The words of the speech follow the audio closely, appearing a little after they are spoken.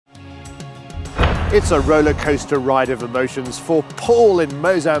It's a roller coaster ride of emotions for Paul in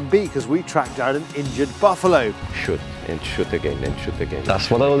Mozambique as we track down an injured buffalo. Shoot and shoot again and shoot again. That's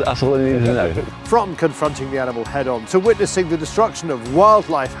all I needed to know. From confronting the animal head-on to witnessing the destruction of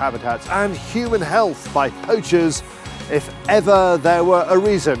wildlife habitats and human health by poachers, if ever there were a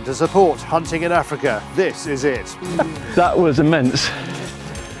reason to support hunting in Africa, this is it. That was immense.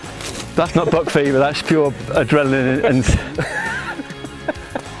 That's not buck fever, that's pure adrenaline and...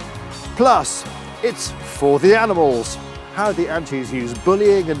 Plus, it's for the animals. How the antis use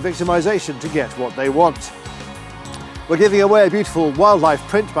bullying and victimisation to get what they want. We're giving away a beautiful wildlife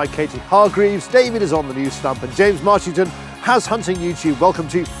print by Katie Hargreaves. David is on the news stump and James Marchington has hunting YouTube. Welcome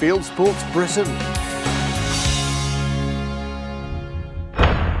to Fieldsports Britain.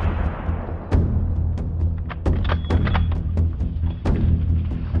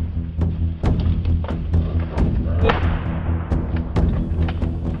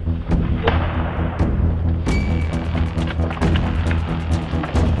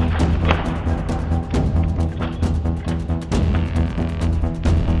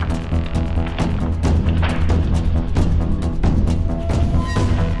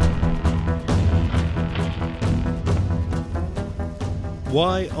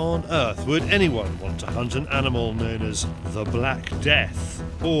 Why on earth would anyone want to hunt an animal known as the Black Death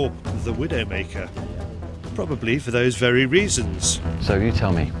or the Widowmaker? Probably for those very reasons. So you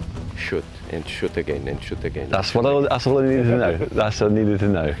tell me. Shoot and shoot again and shoot again. That's all I needed to know. That's all I needed to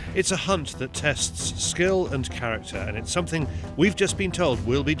know. It's a hunt that tests skill and character, and it's something we've just been told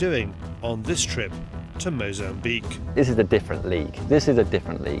we'll be doing on this trip to Mozambique. This is a different league. This is a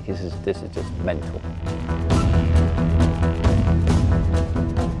different league. This is just mental.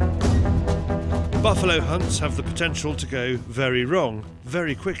 Buffalo hunts have the potential to go very wrong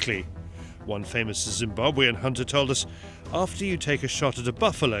very quickly. One famous Zimbabwean hunter told us, after you take a shot at a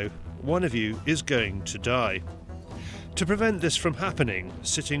buffalo, one of you is going to die. To prevent this from happening,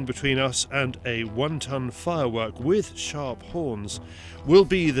 sitting between us and a 1-ton firework with sharp horns will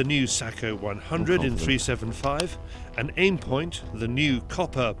be the new Sacco 100 in 375, an aim point, the new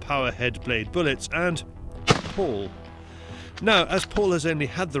copper powerhead blade bullets, and Paul. Now, as Paul has only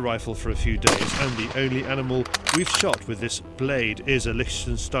had the rifle for a few days and the only animal we've shot with this blade is a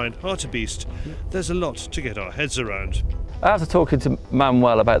Liechtenstein hartebeest, there's a lot to get our heads around. After talking to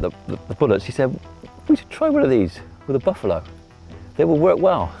Manuel about the bullets, he said, we should try one of these with a buffalo. They will work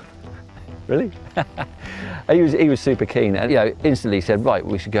well. Really? he was super keen, and instantly said, right,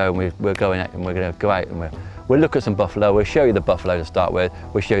 we should go, and we're going out, and we're going to go out and we'll look at some buffalo. We'll show you the buffalo to start with.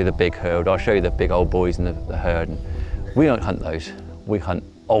 We'll show you the big herd. I'll show you the big old boys in the herd. And we don't hunt those. We hunt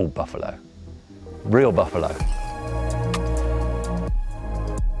old buffalo, real buffalo.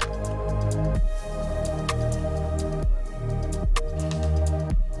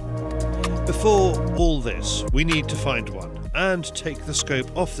 Before all this, we need to find one and take the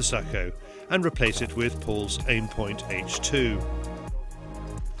scope off the Sacco and replace it with Paul's Aimpoint H2.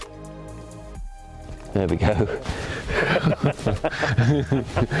 There we go.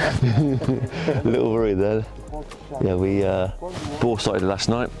 A little worried there. Yeah, we bore sighted last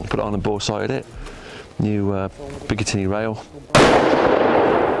night, put it on and bore sighted it. New Bigatini rail.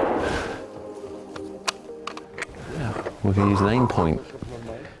 Yeah, we're going to use an aim point.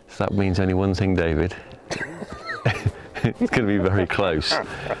 So that means only one thing, David. It's going to be very close.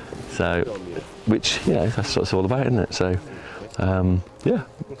 So, which, yeah, that's what it's all about, isn't it? So, yeah,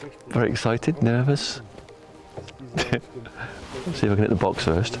 very excited, nervous. Let's see if I can hit the box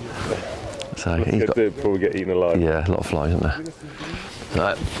first. So he's got, before we get eaten alive. Yeah, a lot of flies, isn't there?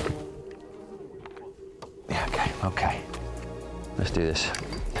 So, yeah, okay. Let's do this.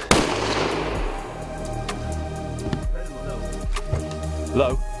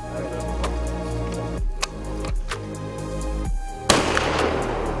 Low.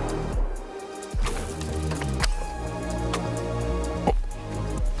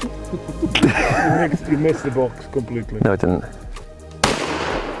 You missed the box completely. No, I didn't.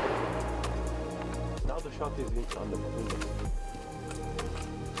 Now the shot is on the window.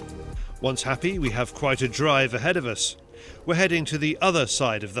 Once happy, we have quite a drive ahead of us. We're heading to the other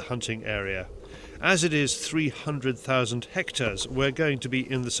side of the hunting area. As it is 300,000 hectares, we're going to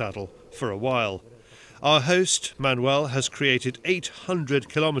be in the saddle for a while. Our host, Manuel, has created 800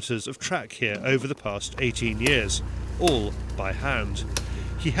 kilometres of track here over the past 18 years, all by hand.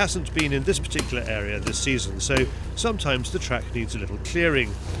 He hasn't been in this particular area this season, so sometimes the track needs a little clearing.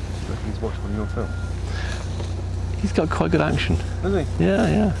 He's watched one of your films. He's got quite good action. Has he?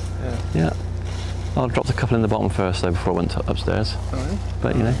 Yeah. I'll drop a couple in the bottom first though before I went upstairs. Oh, yeah?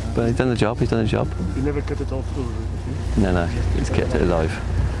 But but he's done the job. You never cut it off? No, he's kept it alive.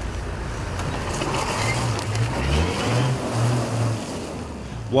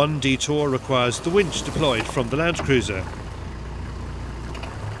 One detour requires the winch deployed from the Land Cruiser.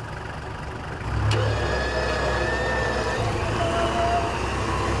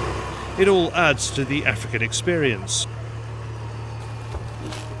 It all adds to the African experience.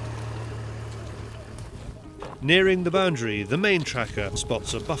 Nearing the boundary, the main tracker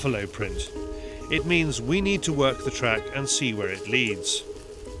spots a buffalo print. It means we need to work the track and see where it leads.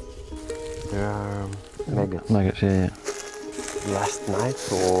 There are maggots. Maggots, yeah. Last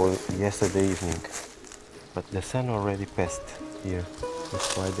night or yesterday evening. But the sun already passed here.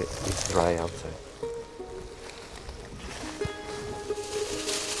 That's why it's dry outside.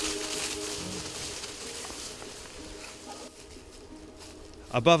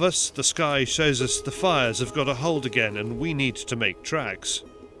 Above us, the sky shows us the fires have got a hold again and we need to make tracks.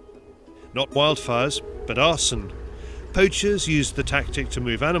 Not wildfires, but arson. Poachers used the tactic to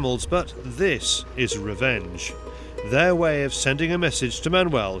move animals, but this is revenge. Their way of sending a message to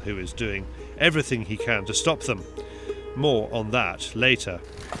Manuel, who is doing everything he can to stop them. More on that later.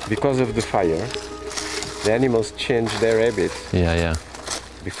 Because of the fire, the animals changed their habits. Yeah, yeah.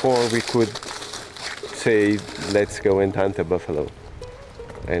 Before we could say, let's go and hunt a buffalo.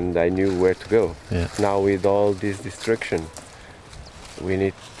 And I knew where to go. Yeah. Now with all this destruction, we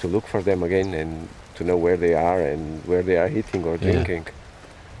need to look for them again and to know where they are and where they are eating or drinking.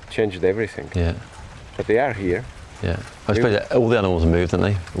 Changed everything. Yeah. But they are here. Yeah. I suppose that all the animals moved, don't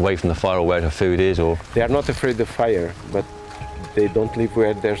they? Away from the fire or where the food is, or... They are not afraid of fire, but they don't live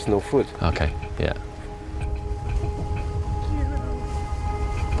where there's no food. Okay, yeah.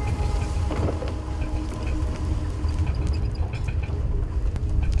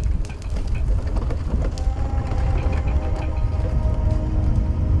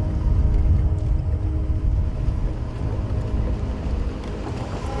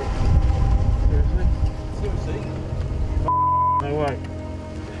 No way.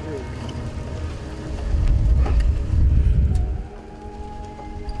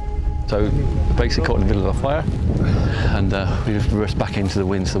 So basically caught in the middle of a fire, and we just reversed back into the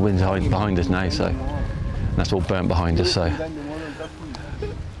wind. So the wind's hiding behind us now, so and that's all burnt behind us. So I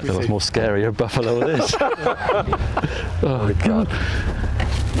feel it's more scary a buffalo than this. Oh God!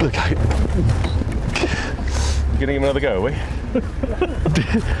 Look out! You gonna give another go, are we?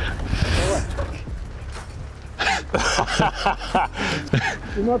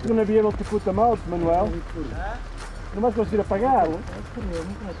 You're not going to be able to put them out, Manuel. Não vais conseguir apagá-lo.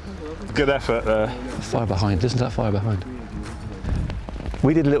 Good effort there. Fire behind, isn't that fire behind?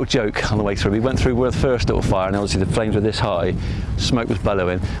 We did a little joke on the way through. We went through where the first little fire, and obviously the flames were this high, smoke was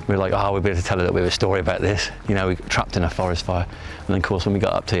bellowing. We were like, oh, we'll be able to tell a little bit of a story about this. You know, we got trapped in a forest fire. And then, of course, when we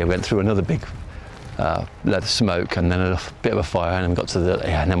got up to here, we went through another big leather smoke, and then a bit of a fire, and then we got to the,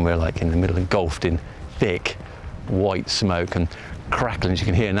 and then we were like in the middle, engulfed in thick white smoke and crackling, as you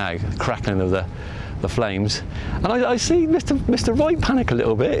can hear now, crackling of the flames. And I see Mr. Wright panic a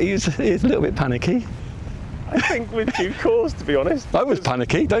little bit. He's a little bit panicky. I think with due cause, to be honest. I was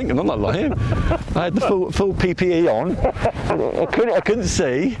panicky, I'm not lying. I had the full PPE on. I couldn't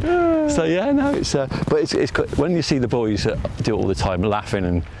see. So yeah, no, it's but it's when you see the boys do it all the time, laughing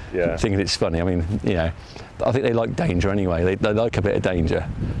and thinking it's funny. I mean, you know, I think they like danger anyway. They like a bit of danger.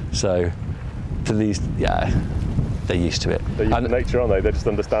 So to these, yeah, they're used to it. They're used to nature, aren't they? They just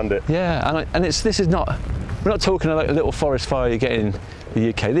understand it. Yeah, and this is not. We're not talking like a little forest fire you get in the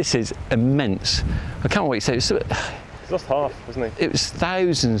UK. This is immense. I can't wait to say It's just half, isn't it? it was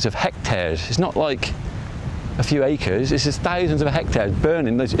thousands of hectares. It's not like a few acres. It's just thousands of hectares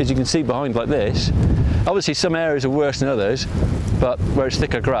burning, as you can see behind like this. Obviously, some areas are worse than others, but where it's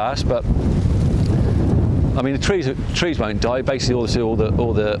thicker grass. But I mean, the trees won't die. Basically, all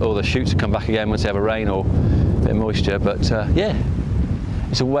the shoots will come back again once they have a rain or a bit of moisture. But yeah,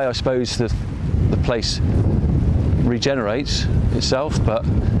 it's a way, I suppose, the place regenerates itself. But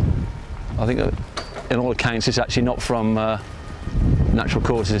I think that in all accounts, it's actually not from natural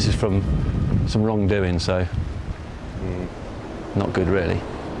causes. This is from some wrongdoing. So not good, really.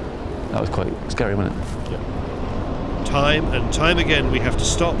 That was quite scary, wasn't it? Yeah. Time and time again we have to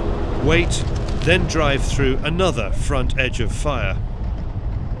stop, wait, then drive through another front edge of fire.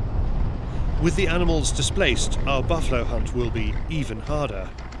 With the animals displaced, our buffalo hunt will be even harder.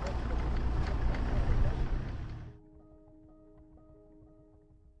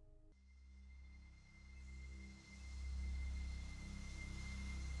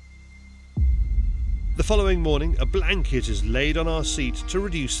 The following morning, a blanket is laid on our seat to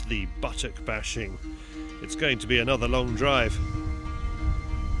reduce the buttock bashing. It's going to be another long drive.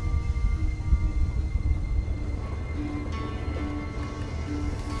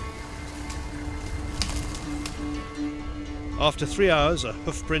 After 3 hours, a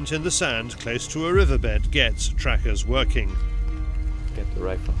hoof print in the sand close to a riverbed gets trackers working. Get the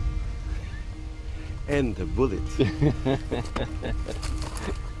rifle. And the bullets.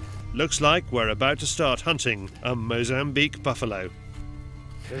 Looks like we're about to start hunting a Mozambique buffalo.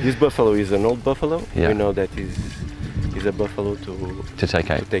 This buffalo is an old buffalo. Yeah. We know that is a buffalo To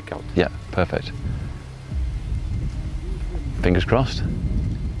take out. Yeah, perfect. Fingers crossed.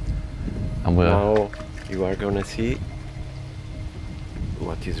 And we'll. Now you are gonna see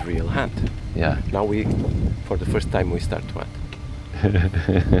what is real hunt. Yeah. Now for the first time, we start to hunt.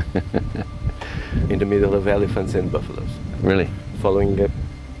 In the middle of elephants and buffaloes. Really? Following a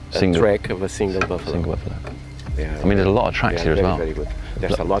track of a single buffalo. Single buffalo. Yeah. I mean, there's a lot of tracks here as well. Very good.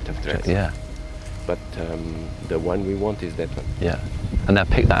 There's a lot of tracks. Yeah. But the one we want is that one. Yeah. And they'll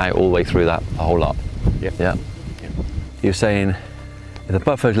pick that out all the way through that, a whole lot. Yeah. Yeah. Yeah. You're saying if the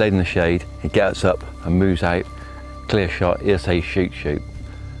buffalo's laid in the shade, he gets up and moves out, clear shot, he'll say shoot, shoot,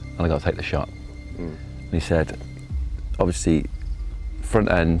 and I got to take the shot. And he said, obviously, front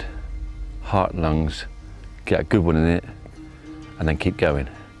end, heart, lungs, get a good one in it, and then keep going.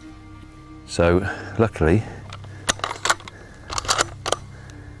 So, luckily,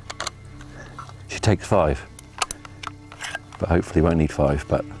 she takes 5, but hopefully won't need 5.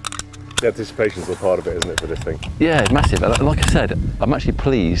 But the anticipation's a part of it, isn't it, for this thing? yeah, it's massive. Like I said, I'm actually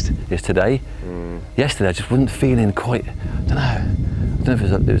pleased it's today. Yesterday I just wasn't feeling quite, I don't know if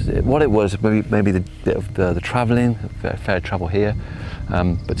it was what it was, maybe the bit of the travelling, fair travel here.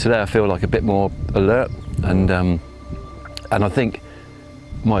 But today I feel like a bit more alert, and I think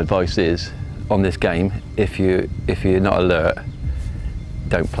my advice is on this game, if you're not alert,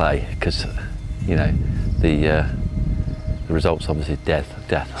 don't play, because you know the result's obviously death.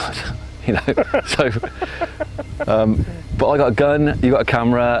 You know, so. But I got a gun, you got a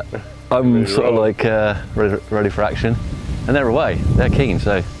camera. I'm sort of like ready for action, and they're away. They're keen,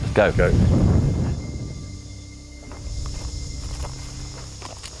 so let's go. Go.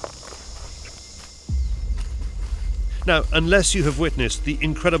 Now, unless you have witnessed the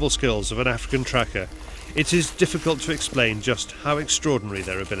incredible skills of an African tracker, it is difficult to explain just how extraordinary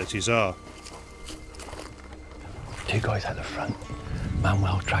their abilities are. 2 guys at the front,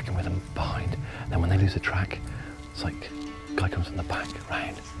 Manuel tracking with them behind. Then when they lose the track, it's like guy comes from the back,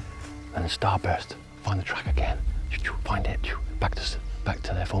 round, and then starburst, find the track again, find it, back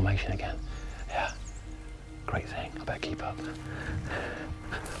to their formation again. Yeah, great thing. I better keep up.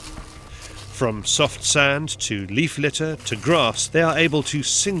 From soft sand to leaf litter to grass, they are able to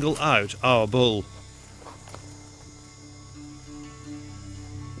single out our bull.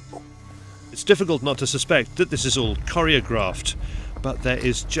 It's difficult not to suspect that this is all choreographed, but there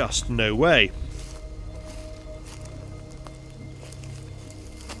is just no way.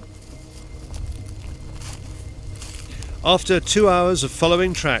 After 2 hours of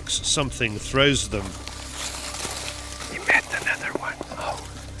following tracks, something throws them. We met another one. Oh,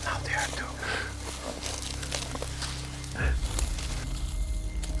 now there are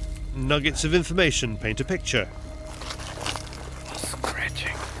 2. Nuggets of information paint a picture.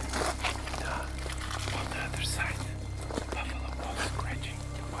 Scratching. On the other side, the buffalo was scratching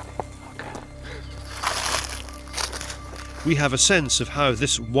the body. Okay. We have a sense of how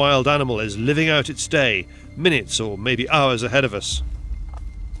this wild animal is living out its day, minutes or maybe hours ahead of us.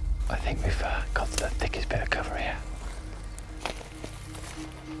 I think we've got the thickest bit of cover here.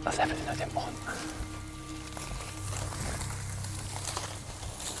 That's everything I didn't want.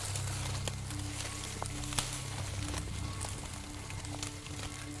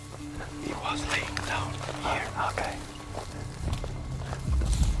 He was laying down here. Okay.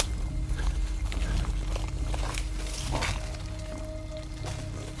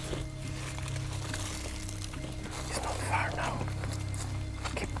 He's not far now.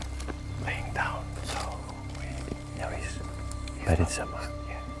 Keep laying down, so we know he's Bedded somewhere.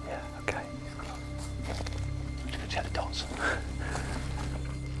 Yeah. Okay. Check the dots.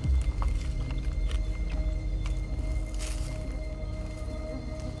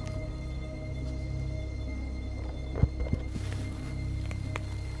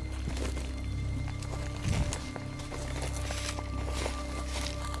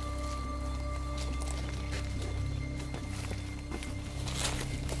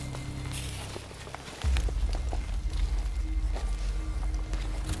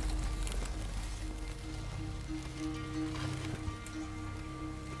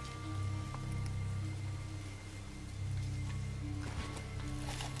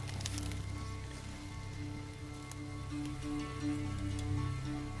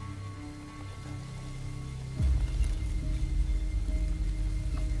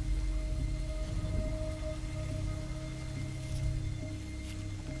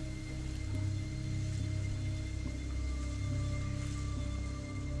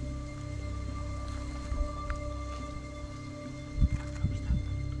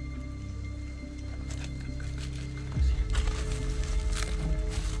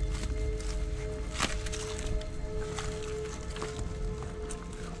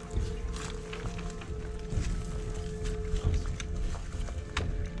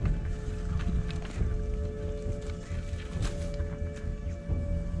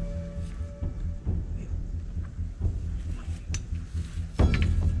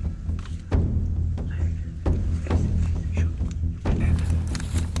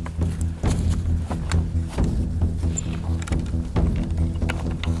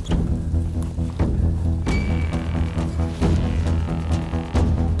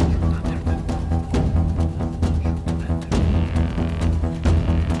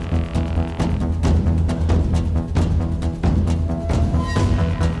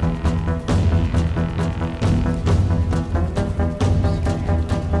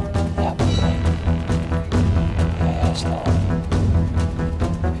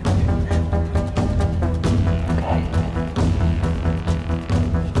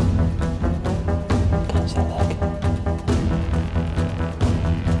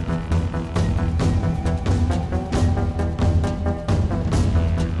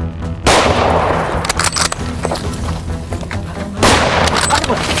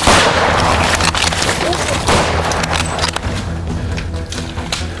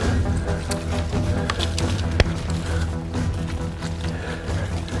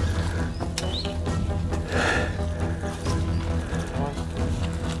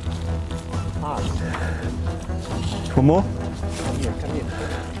 One more? Come here.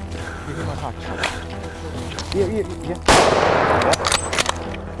 Give him a hard shot. Here.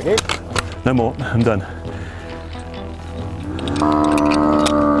 Okay. No more, I'm done.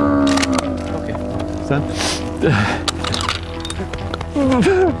 Okay. Done?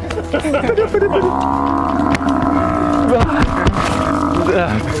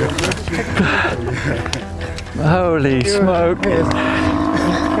 Holy smoke!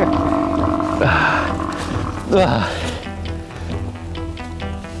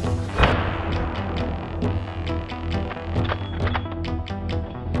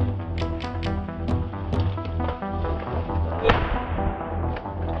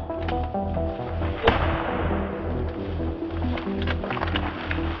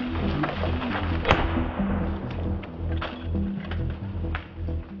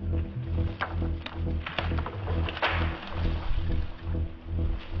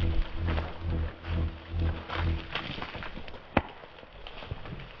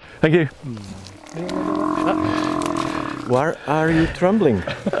 Thank you. Why are you trembling?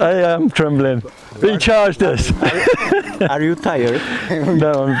 I am trembling. He charged us. Are you tired?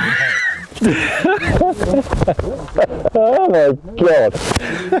 No, I'm... Oh my God.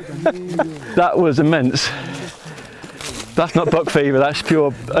 That was immense. That's not buck fever, that's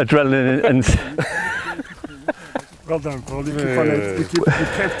pure adrenaline and... Well done, Paul. You keep on it. You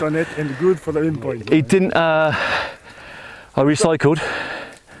kept on it, and good for the win point. He didn't... I recycled.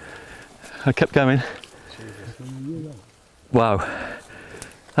 I kept going. Wow.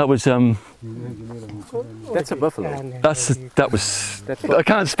 That was... That's a buffalo. That was... I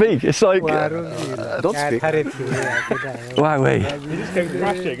can't speak. It's like... Don't speak. Wow. He just came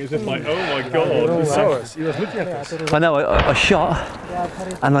crashing as if like, oh my God. He saw us. He was looking at us. I know, I shot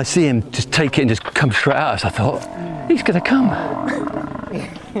and I see him just take it and just come straight at us. I thought, he's going to come.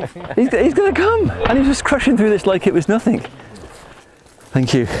 He's going to come. And he was just crushing through this like it was nothing.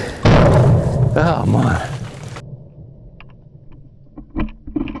 Thank you. Oh, man.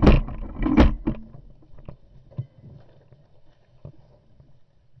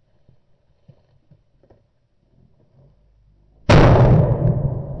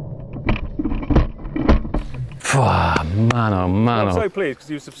 Man, oh man. I'm so pleased because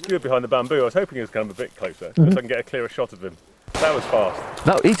he was obscured behind the bamboo. I was hoping he was come a bit closer so I can get a clearer shot of him. That was fast.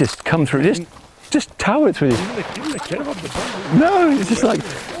 No, he just come through, just towered through. Didn't care about the bamboo. No, it's just like...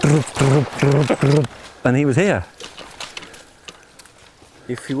 And he was here.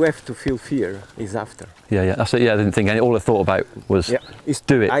 If you have to feel fear, is after. Yeah, that's it. Yeah, I didn't think any. All I thought about was do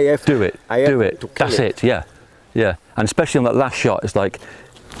it, do it, do it. That's it. Yeah, yeah. And especially on that last shot, it's like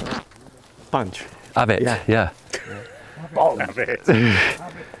Punch. have it. Yeah. Have it.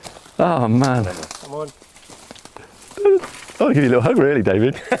 Oh man. Come on. I'll give you a little hug, really,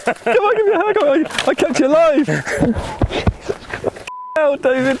 David. Come on, give me a hug. I kept you alive. Hell,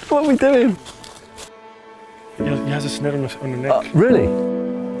 David, what are we doing? He has a snare on the neck. Really?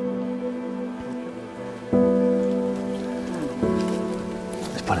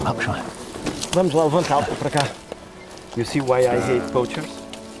 Let's put him up, try. Vamos lá levantar para cá. You see why I hate poachers?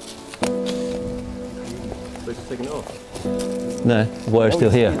 They're just taking it off. No, the wire's still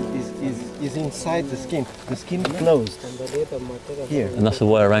here. Is inside the skin. The skin closed. Here. And that's the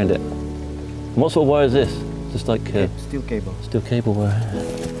wire around it. And what sort of wire is this? Just like Steel cable. steel cable wire.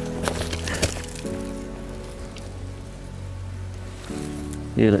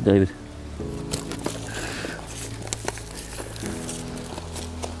 Here, look, David.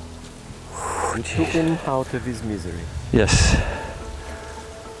 We took him out of his misery. Yes.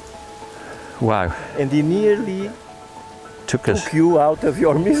 Wow. And he nearly Took us. took you out of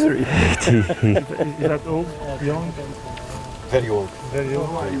your misery. Is that old? Young? Very old. Very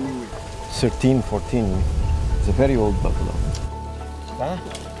old. 13, 14. It's a very old buffalo.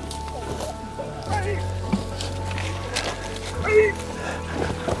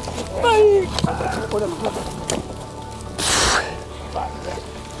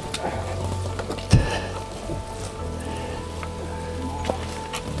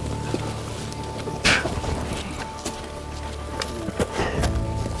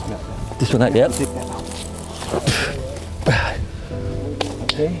 This one out, yep.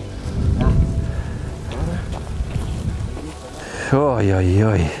 Okay. Oi, oi,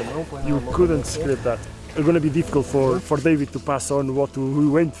 oi. You couldn't script that. It's going to be difficult for David to pass on what we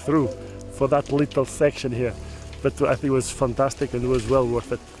went through for that little section here. But I think it was fantastic and it was well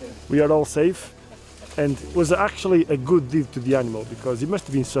worth it. We are all safe and it was actually a good deed to the animal because he must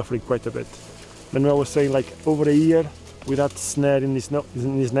have been suffering quite a bit. Manuel was saying like over a year with that snare in his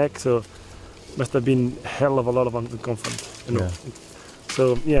neck, so must have been a hell of a lot of uncomfort, you know. Yeah.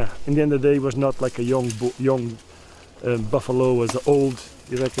 So yeah, in the end of the day, it was not like a young buffalo was old,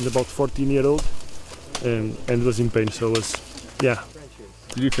 he reckoned about 14-year-old, and was in pain. So it was, yeah.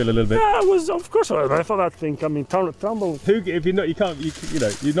 Did you feel a little bit? Yeah, I was, of course. I thought that thing coming tumble. If you're not, you can't. You know,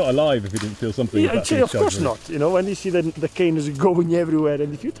 you're not alive if you didn't feel something. Yeah, of course not. You know, when you see the cane is going everywhere,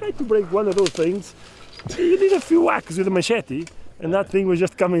 and if you try to break one of those things, you need a few whacks with a machete, and that thing was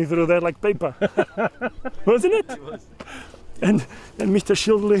just coming through there like paper, wasn't it? It was. And Mr.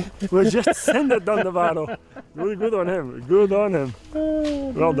 Shildley was just send it down the barrel. Really good on him. Good on him.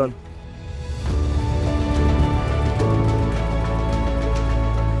 Well done.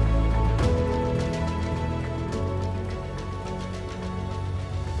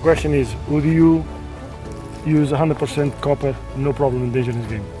 Question is, would you use 100% copper, no problem in dangerous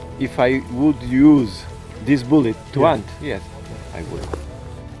game? If I would use this bullet to hunt, yes, I would.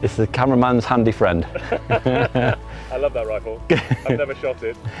 It's the cameraman's handy friend. I love that rifle. I've never shot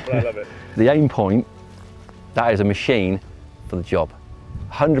it, but I love it. The aim point, that is a machine for the job.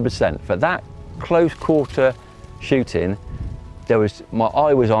 100%. For that close quarter shooting, my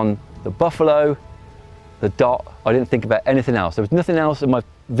eye was on the buffalo, the dot. I didn't think about anything else. There was nothing else in my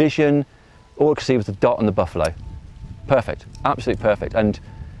vision. All I could see was the dot and the buffalo. Perfect, absolutely perfect. And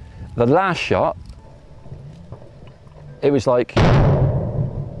the last shot, it was like,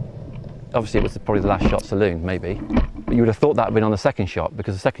 obviously it was probably the last shot saloon, maybe. But you would have thought that had been on the second shot,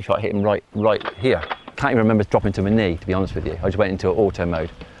 because the second shot hit him right here. Can't even remember dropping to my knee, to be honest with you. I just went into auto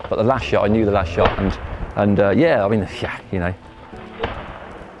mode. But the last shot, I knew the last shot, and yeah, I mean, yeah, you know.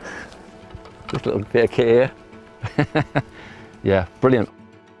 Just a little bit of kit here. Yeah, brilliant.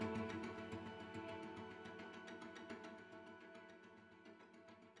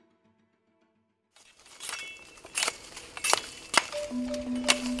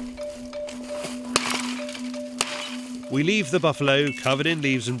 We leave the buffalo covered in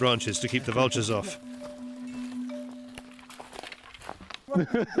leaves and branches to keep the vultures off.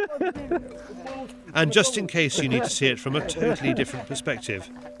 And just in case you need to see it from a totally different perspective,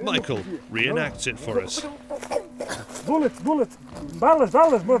 Michael reenacts it for us. Bullets, balas,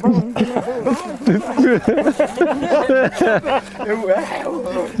 balas.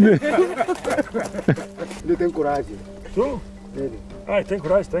 Ele tem coragem. Tu? Ele. Ah, tem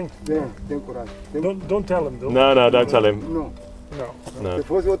coragem, tem. Tem coragem. Don't tell him, though. No, don't tell him. Não. No. Se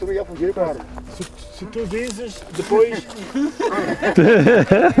fosse outro ia fugir, cara. Se tu dizes, depois...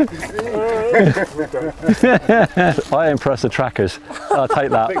 I impress the trackers. I'll take I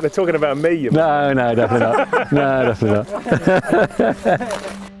that. think they're talking about me. You No, definitely not. No, definitely not.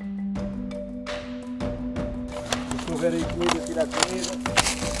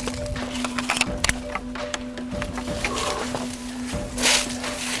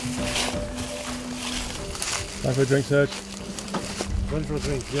 Time for a drink, Serge. One for a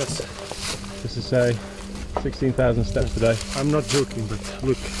drink, yes. Just to say, 16,000 steps today. I'm not joking, but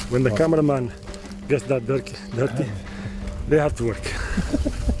look, when the cameraman gets that dirty, they have to work.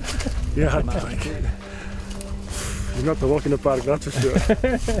 They have to work. It's not a walk in the park, that's for sure.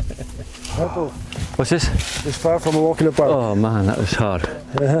 What's this? It's far from a walk in the park. Oh man, that was hard.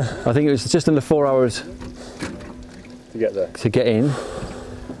 I think it was just under 4 hours To get there. to get in,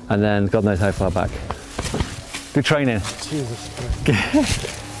 and then God knows how far back. Good training. Jesus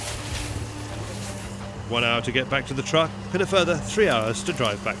Christ. 1 hour to get back to the truck and a further 3 hours to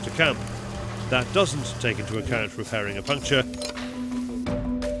drive back to camp. That doesn't take into account repairing a puncture.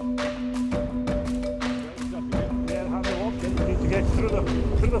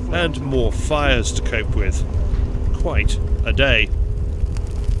 And more fires to cope with. Quite a day.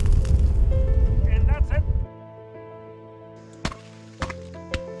 And that's it.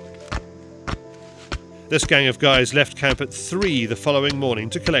 This gang of guys left camp at 3 the following morning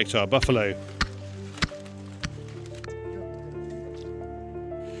to collect our buffalo.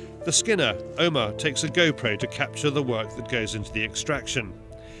 The skinner, Omar, takes a GoPro to capture the work that goes into the extraction.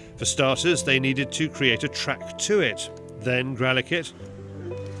 For starters, they needed to create a track to it, then grallic it,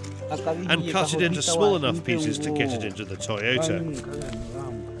 and cut it into small enough pieces to get it into the Toyota.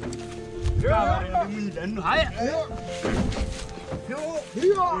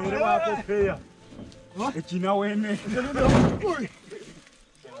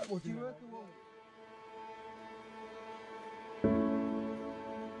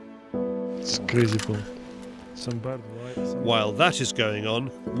 It's crazy, Paul. Some bad light. While that is going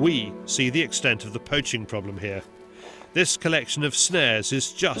on, we see the extent of the poaching problem here. This collection of snares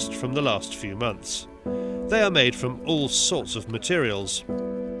is just from the last few months. They are made from all sorts of materials.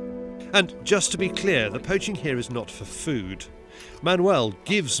 And just to be clear, the poaching here is not for food. Manuel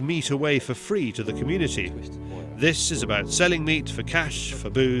gives meat away for free to the community. This is about selling meat for cash, for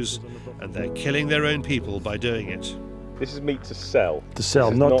booze, and they're killing their own people by doing it. This is meat to sell. To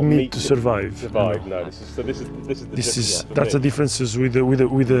sell, This is not meat to survive. Survive. No. This is the difference. That's the differences with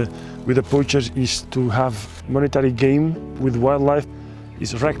the poachers, is to have monetary gain with wildlife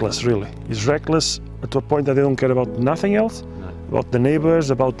is reckless, really. It's reckless to a point that they don't care about nothing else, about the neighbors,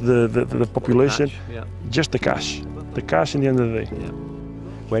 about the population, just the cash in the end of the day.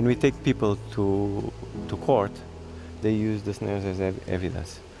 When we take people to court, they use the snares as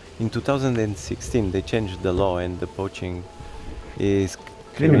evidence. In 2016, they changed the law and the poaching is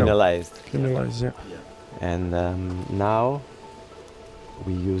criminalized. Criminalized, yeah. And now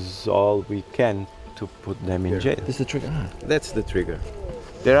we use all we can to put them in jail. This is the trigger. That's the trigger.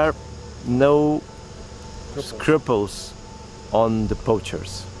 There are no scruples on the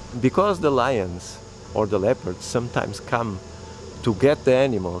poachers. Because the lions or the leopards sometimes come to get the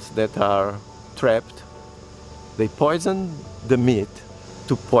animals that are trapped, they poison the meat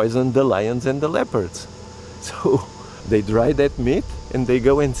to poison the lions and the leopards. So they dry that meat and they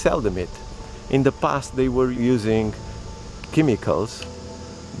go and sell the meat. In the past they were using chemicals.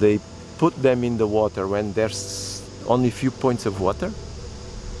 They put them in the water when there's only a few points of water,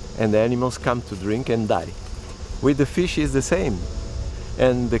 and the animals come to drink and die. With the fish is the same.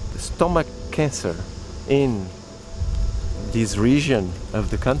 And the stomach cancer in this region of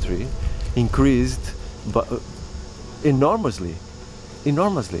the country increased enormously.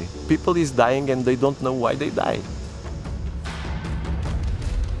 People is dying and they don't know why they die.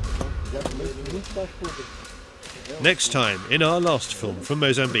 Next time, in our last film from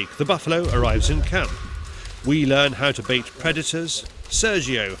Mozambique, the buffalo arrives in camp. We learn how to bait predators,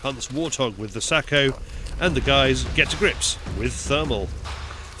 Sergio hunts warthog with the Sacco, and the guys get to grips with thermal.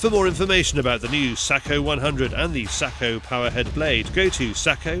 For more information about the new Sacco 100 and the Sacco Powerhead blade, go to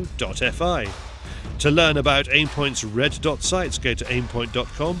sacco.fi. To learn about Aimpoint's red dot sights, go to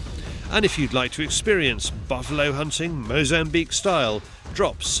aimpoint.com. And if you'd like to experience buffalo hunting Mozambique style,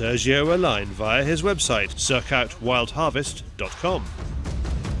 drop Sergio a line via his website, surcoutwildharvest.com.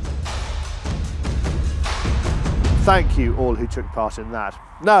 Thank you all who took part in that.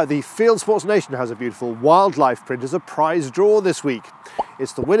 Now, the Fieldsports Nation has a beautiful wildlife print as a prize draw this week.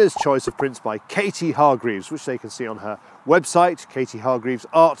 It's the winner's choice of prints by Katie Hargreaves, which they can see on her website,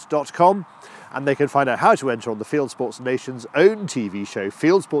 katiehargreavesart.com. And they can find out how to enter on the Fieldsports Nation's own TV show,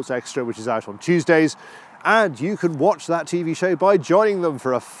 Fieldsports Extra, which is out on Tuesdays. And you can watch that TV show by joining them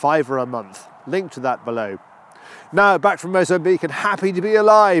for $5 a month. Link to that below. Now, back from Mozambique and happy to be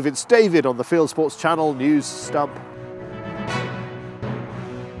alive, it's David on the Fieldsports Channel News Stump.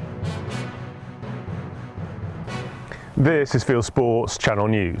 This is Fieldsports Channel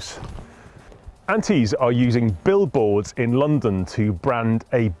News. Antis are using billboards in London to brand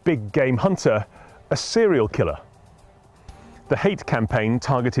a big game hunter a serial killer. The hate campaign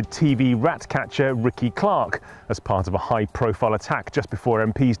targeted TV rat catcher Ricky Clark as part of a high-profile attack just before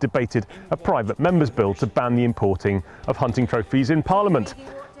MPs debated a private member's bill to ban the importing of hunting trophies in Parliament.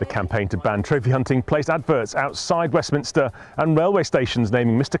 The campaign to ban trophy hunting placed adverts outside Westminster and railway stations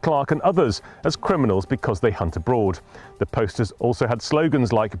naming Mr. Clark and others as criminals because they hunt abroad. The posters also had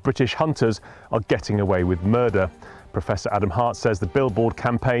slogans like "British hunters are getting away with murder." Professor Adam Hart says the billboard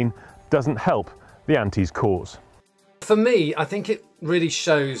campaign doesn't help the Antis' cause. For me, I think it really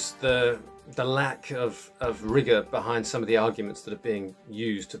shows the lack of rigour behind some of the arguments that are being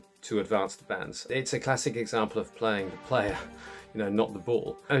used to advance the bans. It's a classic example of playing the player, not the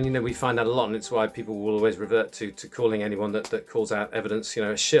ball. And we find that a lot, and it's why people will always revert to calling anyone that calls out evidence,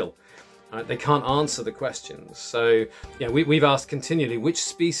 a shill. They can't answer the questions. So we've asked continually which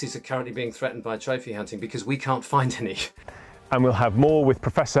species are currently being threatened by trophy hunting, because we can't find any. And we'll have more with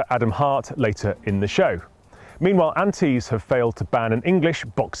Professor Adam Hart later in the show. Meanwhile, Antis have failed to ban an English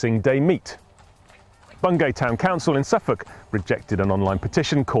Boxing Day meet. Bungay Town Council in Suffolk rejected an online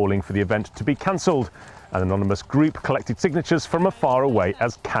petition calling for the event to be cancelled. An anonymous group collected signatures from as far away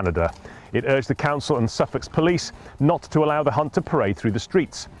as Canada. It urged the council and Suffolk's police not to allow the hunt to parade through the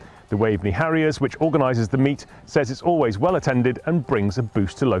streets. The Waveney Harriers, which organises the meet, says it's always well attended and brings a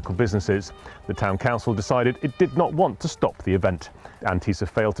boost to local businesses. The town council decided it did not want to stop the event. Antis have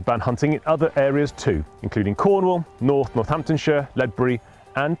failed to ban hunting in other areas too, including Cornwall, Northamptonshire, Ledbury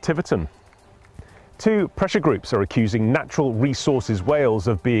and Tiverton. Two pressure groups are accusing Natural Resources Wales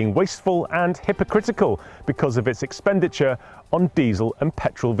of being wasteful and hypocritical because of its expenditure on diesel and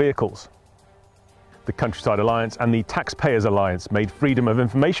petrol vehicles. The Countryside Alliance and the Taxpayers Alliance made freedom of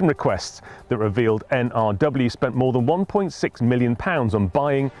information requests that revealed NRW spent more than £1.6 million on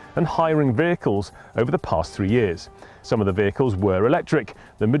buying and hiring vehicles over the past 3 years. Some of the vehicles were electric,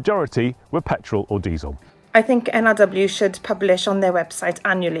 the majority were petrol or diesel. I think NRW should publish on their website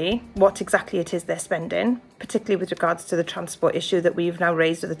annually what exactly it is they're spending, particularly with regards to the transport issue that we've now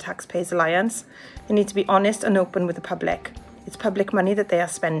raised with the Taxpayers Alliance. They need to be honest and open with the public. It's public money that they are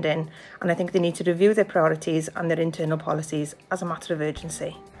spending, and I think they need to review their priorities and their internal policies as a matter of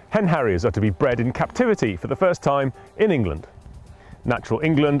urgency. Hen harriers are to be bred in captivity for the first time in England. Natural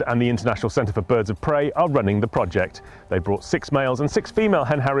England and the International Centre for Birds of Prey are running the project. They brought 6 males and 6 female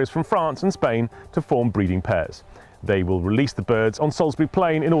hen harriers from France and Spain to form breeding pairs. They will release the birds on Salisbury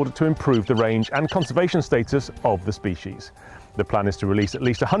Plain in order to improve the range and conservation status of the species. The plan is to release at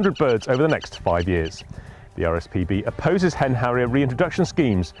least 100 birds over the next 5 years. The RSPB opposes hen harrier reintroduction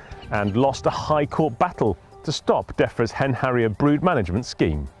schemes and lost a High Court battle to stop DEFRA's hen harrier brood management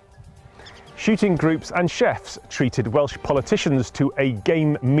scheme. Shooting groups and chefs treated Welsh politicians to a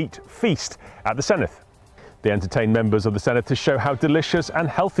game meat feast at the Senedd. They entertained members of the Senedd to show how delicious and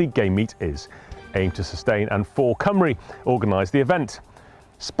healthy game meat is. Aim to Sustain and For Cymru organised the event.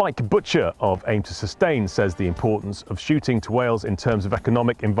 Spike Butcher of Aim to Sustain says the importance of shooting to Wales in terms of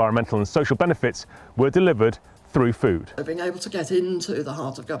economic, environmental and social benefits were delivered through food. Being able to get into the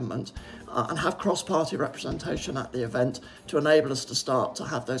heart of government and have cross-party representation at the event to enable us to start to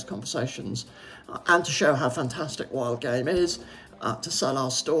have those conversations and to show how fantastic wild game is, to sell our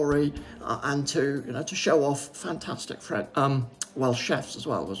story and to show off fantastic Welsh chefs as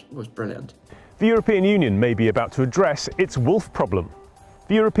well was brilliant. The European Union may be about to address its wolf problem.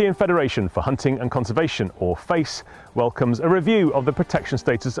 The European Federation for Hunting and Conservation, or FACE, welcomes a review of the protection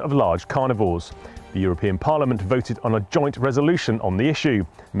status of large carnivores. The European Parliament voted on a joint resolution on the issue.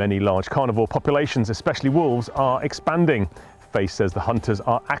 Many large carnivore populations, especially wolves, are expanding. FACE says the hunters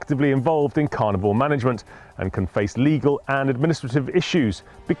are actively involved in carnivore management and can face legal and administrative issues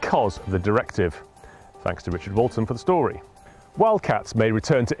because of the directive. Thanks to Richard Walton for the story. Wildcats may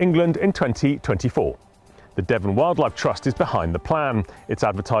return to England in 2024. The Devon Wildlife Trust is behind the plan. It's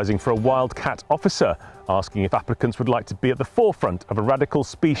advertising for a wildcat officer, asking if applicants would like to be at the forefront of a radical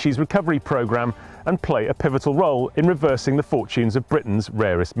species recovery programme and play a pivotal role in reversing the fortunes of Britain's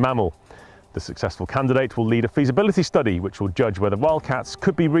rarest mammal. The successful candidate will lead a feasibility study which will judge whether wildcats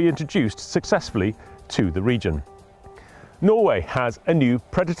could be reintroduced successfully to the region. Norway has a new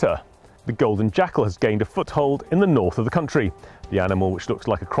predator. The golden jackal has gained a foothold in the north of the country. The animal, which looks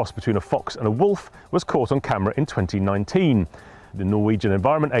like a cross between a fox and a wolf, was caught on camera in 2019. The Norwegian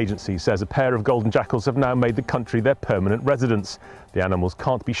Environment Agency says a pair of golden jackals have now made the country their permanent residence. The animals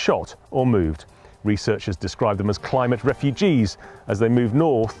can't be shot or moved. Researchers describe them as climate refugees as they move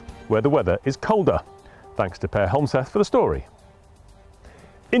north where the weather is colder. Thanks to Per Holmseth for the story.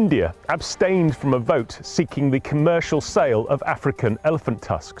 India abstained from a vote seeking the commercial sale of African elephant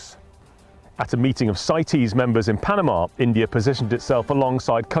tusks. At a meeting of CITES members in Panama, India positioned itself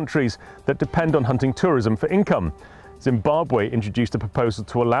alongside countries that depend on hunting tourism for income. Zimbabwe introduced a proposal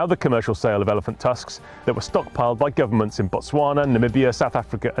to allow the commercial sale of elephant tusks that were stockpiled by governments in Botswana, Namibia, South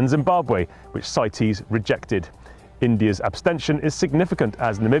Africa and Zimbabwe, which CITES rejected. India's abstention is significant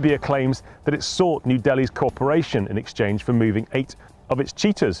as Namibia claims that it sought New Delhi's cooperation in exchange for moving 8 of its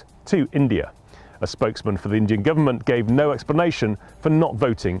cheetahs to India. A spokesman for the Indian government gave no explanation for not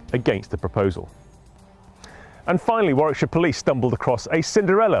voting against the proposal. And finally, Warwickshire Police stumbled across a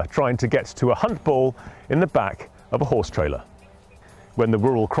Cinderella trying to get to a hunt ball in the back of a horse trailer. When the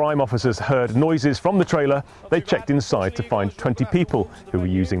rural crime officers heard noises from the trailer, they checked inside to find 20 people who were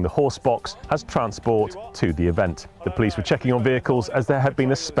using the horse box as transport to the event. The police were checking on vehicles as there had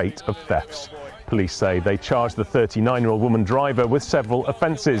been a spate of thefts. Police say they charged the 39-year-old woman driver with several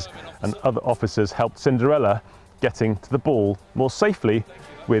offences, and other officers helped Cinderella getting to the ball more safely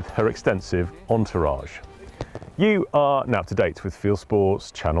with her extensive entourage. You are now up to date with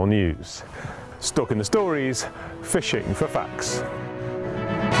Fieldsports Channel News. Stuck in the stories, fishing for facts.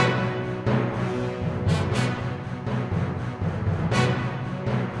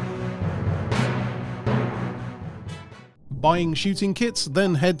 Buying shooting kits?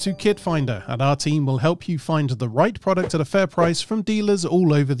 Then head to Kit Finder and our team will help you find the right product at a fair price from dealers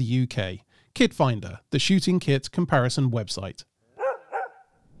all over the UK. Kit Finder, the shooting kit comparison website.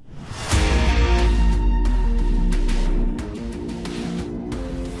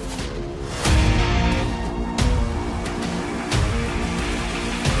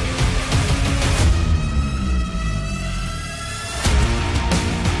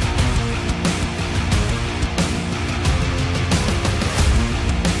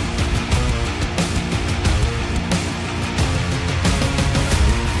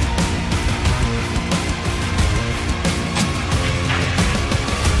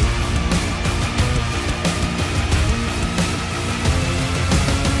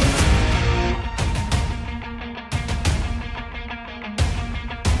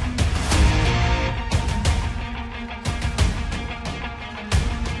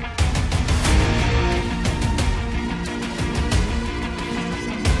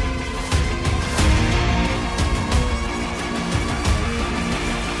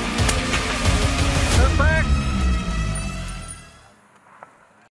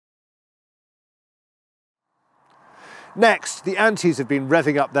 Next, the Antis have been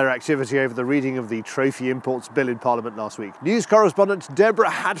revving up their activity over the reading of the Trophy Imports Bill in Parliament last week. News correspondent Deborah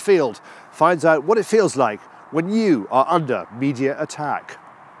Hadfield finds out what it feels like when you are under media attack.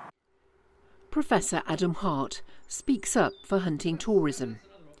 Professor Adam Hart speaks up for hunting tourism.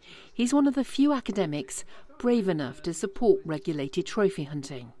 He's one of the few academics brave enough to support regulated trophy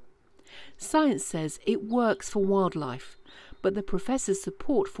hunting. Science says it works for wildlife, but the professor's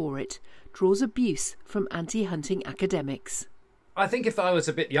support for it draws abuse from anti-hunting academics. I think if I was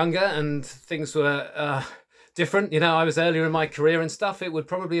a bit younger and things were different, I was earlier in my career and stuff, it would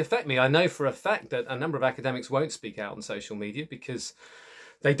probably affect me. I know for a fact that a number of academics won't speak out on social media because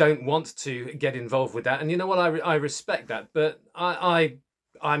they don't want to get involved with that. And you know what, I respect that, but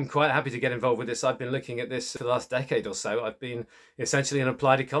I'm quite happy to get involved with this. I've been looking at this for the last decade or so. I've been essentially an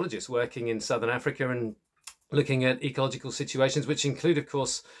applied ecologist working in southern Africa and looking at ecological situations, which include, of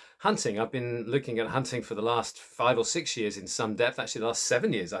course, hunting. I've been looking at hunting for the last 5 or 6 years in some depth, actually the last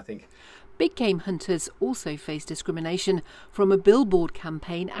 7 years, I think. Big game hunters also face discrimination from a billboard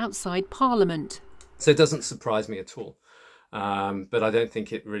campaign outside Parliament. So it doesn't surprise me at all. But I don't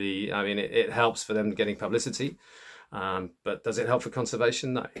think it really, it helps for them getting publicity. But does it help for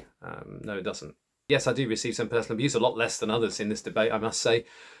conservation? No, no, it doesn't. Yes, I do receive some personal abuse, a lot less than others in this debate, I must say.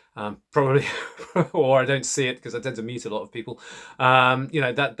 Probably, or I don't see it because I tend to mute a lot of people.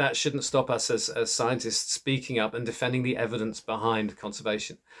 That shouldn't stop us as scientists speaking up and defending the evidence behind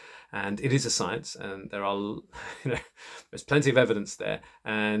conservation. And it is a science, and there are, there's plenty of evidence there.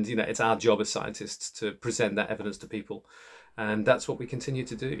 And, it's our job as scientists to present that evidence to people. And that's what we continue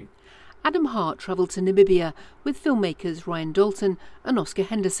to do. Adam Hart travelled to Namibia with filmmakers Ryan Dalton and Oscar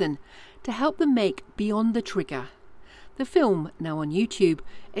Henderson to help them make Beyond the Trigger. The film, now on YouTube,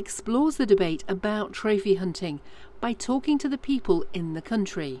 explores the debate about trophy hunting by talking to the people in the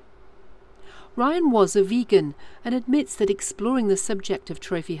country. Ryan was a vegan and admits that exploring the subject of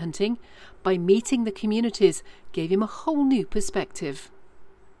trophy hunting by meeting the communities gave him a whole new perspective.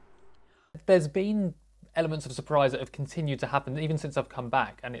 There's been elements of surprise that have continued to happen even since I've come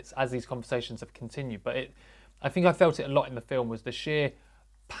back, and it's as these conversations have continued. But I think I felt it a lot in the film, was the sheer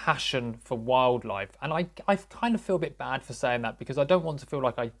passion for wildlife. And I kind of feel a bit bad for saying that, because I don't want to feel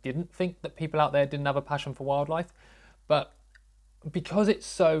like I didn't think that people out there didn't have a passion for wildlife. But because it's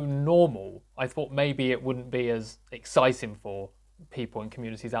so normal, I thought maybe it wouldn't be as exciting for people and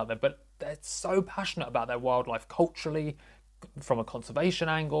communities out there. But they're so passionate about their wildlife culturally, from a conservation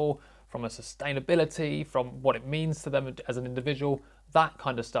angle, from a sustainability, from what it means to them as an individual. That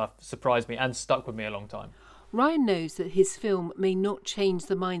kind of stuff surprised me and stuck with me a long time. Ryan knows that his film may not change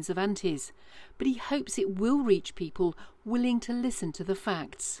the minds of antis, but he hopes it will reach people willing to listen to the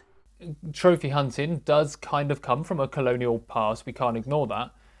facts. Trophy hunting does kind of come from a colonial past, we can't ignore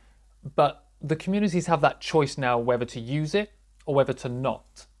that, but the communities have that choice now whether to use it or whether to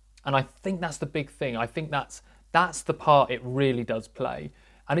not. And I think that's the big thing. I think that's the part it really does play.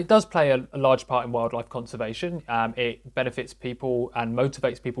 And it does play a large part in wildlife conservation. It benefits people and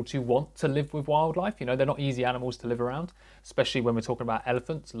motivates people to want to live with wildlife. They're not easy animals to live around, especially when we're talking about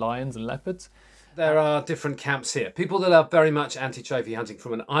elephants, lions and leopards. There are different camps here. People that are very much anti-trophy hunting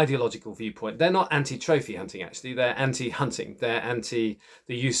from an ideological viewpoint. They're not anti-trophy hunting, actually. They're anti-hunting. They're anti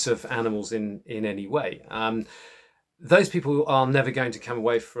the use of animals in any way. Those people are never going to come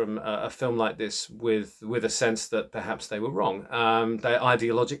away from a film like this with a sense that perhaps they were wrong. They're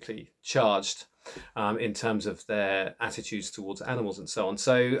ideologically charged in terms of their attitudes towards animals and so on.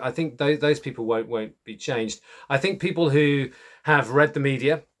 So I think those people won't be changed. I think people who have read the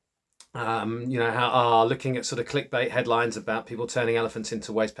media, are looking at sort of clickbait headlines about people turning elephants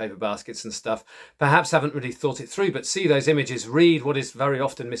into waste paper baskets and stuff, perhaps haven't really thought it through, but see those images, read what is very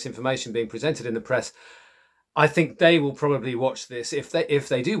often misinformation being presented in the press. I think they will probably watch this, if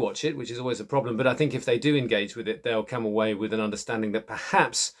they do watch it, which is always a problem, but I think if they do engage with it, they'll come away with an understanding that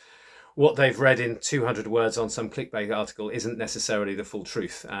perhaps what they've read in 200 words on some clickbait article isn't necessarily the full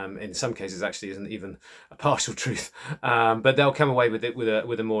truth. In some cases, actually, isn't even a partial truth. But they'll come away with it with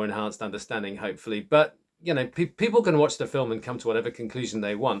a more enhanced understanding, hopefully. But people can watch the film and come to whatever conclusion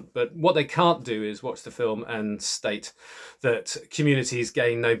they want. But what they can't do is watch the film and state that communities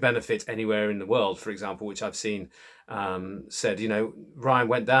gain no benefit anywhere in the world, for example, which I've seen said, Ryan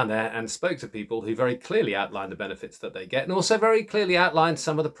went down there and spoke to people who very clearly outlined the benefits that they get, and also very clearly outlined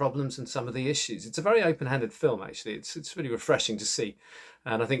some of the problems and some of the issues. It's a very open-handed film, actually. It's really refreshing to see.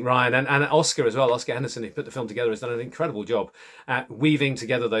 And I think Ryan and Oscar as well, Oscar Henderson, who put the film together, has done an incredible job at weaving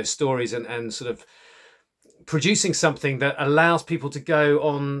together those stories and sort of producing something that allows people to go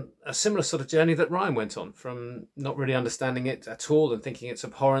on a similar sort of journey that Ryan went on, from not really understanding it at all and thinking it's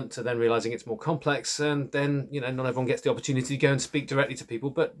abhorrent to then realizing it's more complex. And then, you know, not everyone gets the opportunity to go and speak directly to people,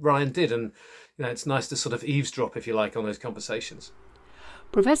 but Ryan did. And, you know, it's nice to sort of eavesdrop, if you like, on those conversations.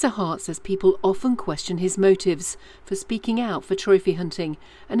 Professor Hart says people often question his motives for speaking out for trophy hunting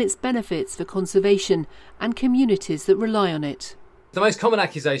and its benefits for conservation and communities that rely on it. The most common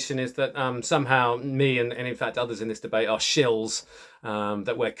accusation is that somehow me and in fact others in this debate are shills,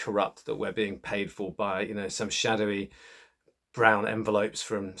 that we're corrupt, that we're being paid for by, you know, some shadowy brown envelopes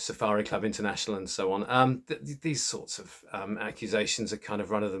from Safari Club International and so on. These sorts of accusations are kind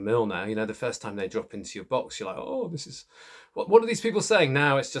of run of the mill now. You know, the first time they drop into your box, you're like, oh, this is, what are these people saying?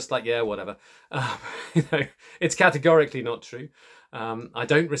 Now it's just like, yeah, whatever. You know, it's categorically not true. I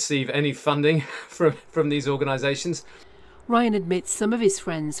don't receive any funding from these organisations. Ryan admits some of his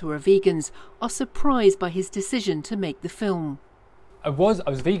friends who are vegans are surprised by his decision to make the film. I was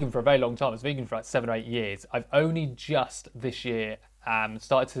vegan for a very long time. I was vegan for like 7 or 8 years. I've only just this year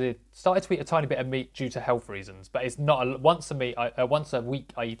started to eat a tiny bit of meat due to health reasons, but it's not once a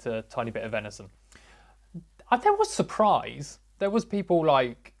week I eat a tiny bit of venison. There was surprise. There was people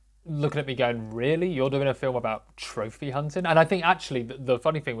like looking at me going, really? You're doing a film about trophy hunting? And I think actually the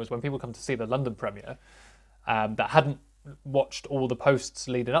funny thing was when people come to see the London premiere that hadn't watched all the posts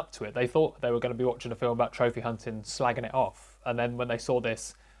leading up to it, they thought they were going to be watching a film about trophy hunting, slagging it off. And then when they saw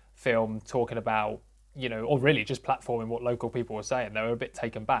this film talking about, you know, or really just platforming what local people were saying, they were a bit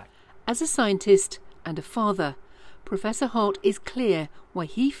taken back. As a scientist and a father, Professor Hart is clear why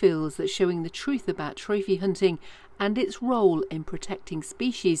he feels that showing the truth about trophy hunting and its role in protecting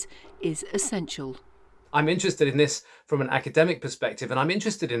species is essential. I'm interested in this from an academic perspective, and I'm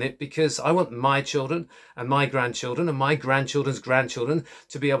interested in it because I want my children and my grandchildren and my grandchildren's grandchildren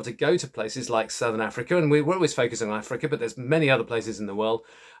to be able to go to places like Southern Africa, and we're always focusing on Africa, but there's many other places in the world,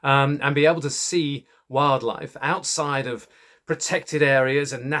 and be able to see wildlife outside of protected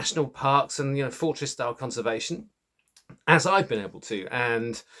areas and national parks and, you know, fortress-style conservation, as I've been able to.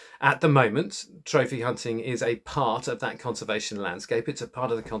 And at the moment, trophy hunting is a part of that conservation landscape. It's a part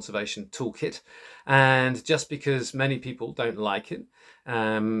of the conservation toolkit. And just because many people don't like it,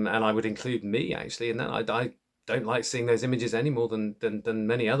 and I would include me actually in that, I don't like seeing those images any more than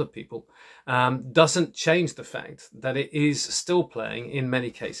many other people, doesn't change the fact that it is still playing, in many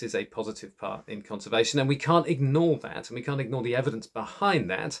cases, a positive part in conservation. And we can't ignore that, and we can't ignore the evidence behind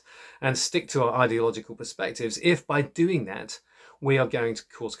that and stick to our ideological perspectives if by doing that we are going to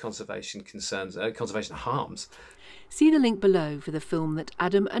cause conservation concerns, conservation harms. See the link below for the film that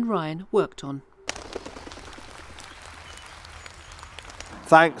Adam and Ryan worked on.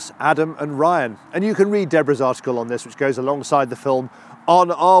 Thanks, Adam and Ryan. And you can read Deborah's article on this, which goes alongside the film, on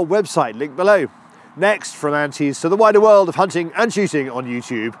our website, link below. Next, from Antes to the wider world of hunting and shooting on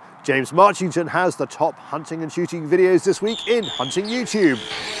YouTube, James Marchington has the top hunting and shooting videos this week in Hunting YouTube.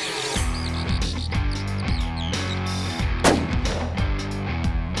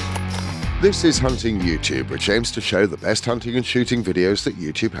 This is Hunting YouTube, which aims to show the best hunting and shooting videos that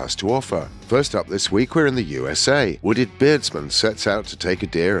YouTube has to offer. First up this week, we're in the USA. Wooded Beardsman sets out to take a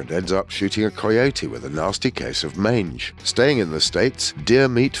deer and ends up shooting a coyote with a nasty case of mange. Staying in the States, Deer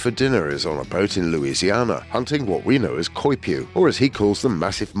Meat for Dinner is on a boat in Louisiana, hunting what we know as coypu, or as he calls them,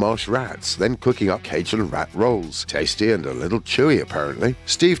 massive marsh rats, then cooking up Cajun rat rolls. Tasty and a little chewy, apparently.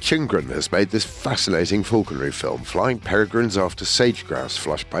 Steve Chingren has made this fascinating falconry film, flying peregrines after sage-grouse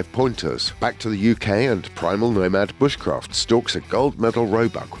flushed by pointers. Back to the UK, and primal nomad bushcraft stalks a gold medal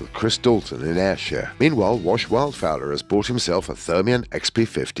roebuck with Chris Dalton in Ayrshire. Meanwhile, Wash Wildfowler has bought himself a Thermion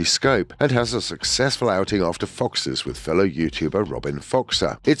XP50 scope and has a successful outing after foxes with fellow YouTuber Robin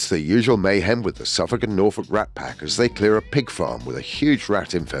Foxer. It's the usual mayhem with the Suffolk and Norfolk Rat Pack as they clear a pig farm with a huge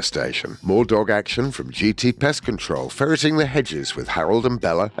rat infestation. More dog action from GT Pest Control, ferreting the hedges with Harold and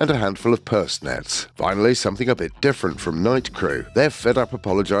Bella and a handful of purse nets. Finally, something a bit different from Night Crew. They're fed up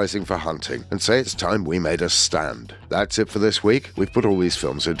apologising for hunting and say it's time we made a stand. That's it for this week. We've put all these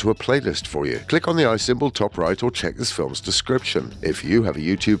films into a playlist for you. Click on the eye symbol top right or check this film's description. If you have a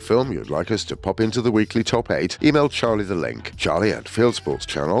YouTube film you'd like us to pop into the weekly top 8, email Charlie the link,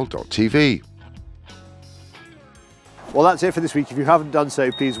 charlie@fieldsportschannel.tv. Well, that's it for this week. If you haven't done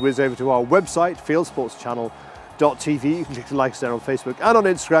so, please whiz over to our website, fieldsportschannel.tv. You can click the like us there on Facebook and on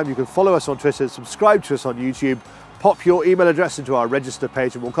Instagram. You can follow us on Twitter, subscribe to us on YouTube. Pop your email address into our register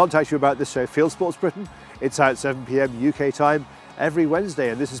page and we'll contact you about this show, Fieldsports Britain. It's out 7 PM UK time every Wednesday.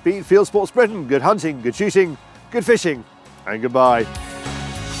 And this has been Fieldsports Britain. Good hunting, good shooting, good fishing, and goodbye.